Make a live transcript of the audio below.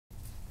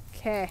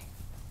Okay.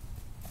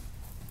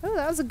 Oh,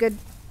 that was a good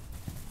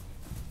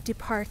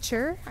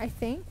departure, I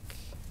think.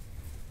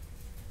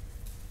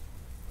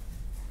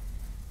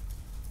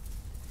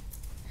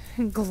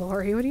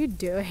 Glory, what are you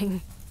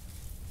doing?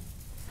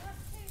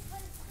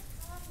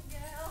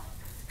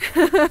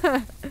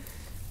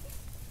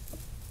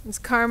 Is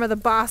Karma the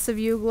boss of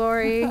you,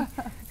 Glory?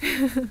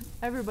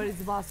 Everybody's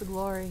the boss of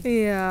Glory.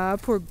 Yeah,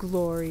 poor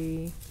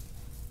Glory.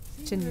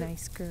 Such a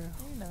nice girl.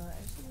 You know,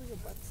 she's your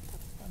butt's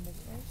tucked under.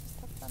 She's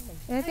tucked under.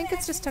 And I think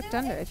it's just tucked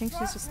under. I think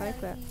she's just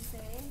like that.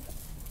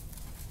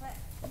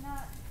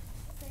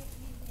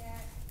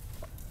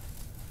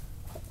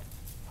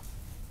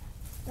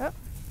 Oh.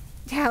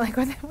 Yeah, like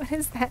what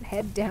is that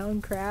head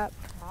down crap?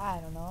 I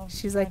don't know.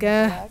 She's like,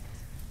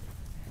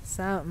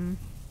 something.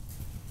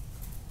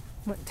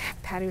 What,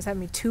 Patty was having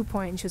me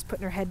 2-point and she was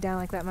putting her head down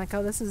like that. I'm like,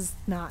 oh, this is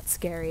not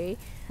scary.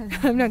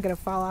 I'm not going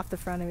to fall off the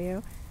front of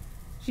you.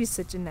 She's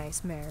such a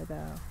nice mare,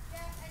 though. Yeah,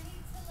 I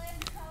need to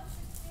learn how to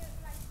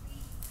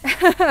do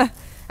my feet.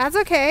 That's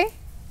okay.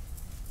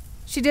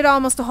 She did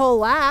almost a whole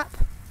lap,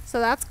 so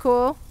that's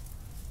cool.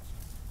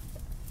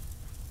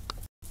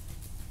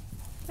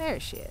 There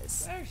she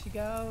is. There she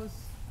goes.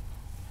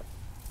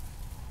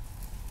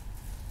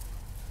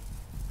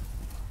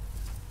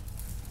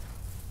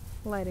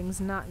 Lighting's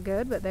not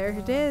good, but there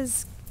it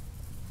is.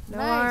 No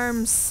Nice.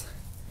 arms.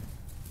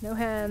 No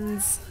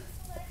hands. I need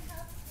to learn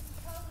how to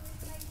control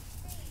with my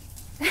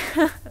feet.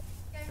 Go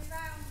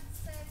round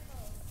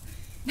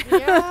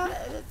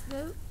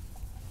in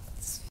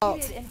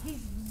circles. Yeah, and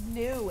he's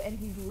new and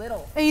he's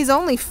little. He's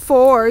only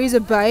 4. He's a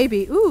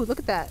baby. Ooh, look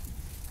at that.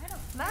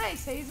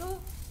 Nice, Hazel.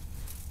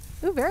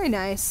 Ooh, very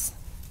nice.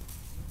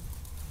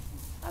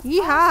 That's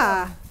Yeehaw.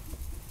 awesome.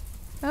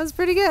 That was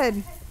pretty good.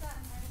 Put that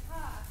in my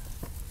car.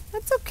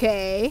 That's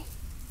okay.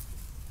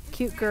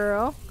 Cute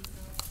girl.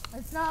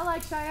 It's not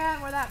like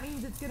Cheyenne where that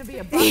means it's going to be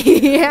a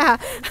bunny. Yeah.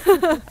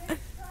 Try it.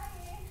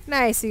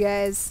 Nice, you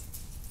guys.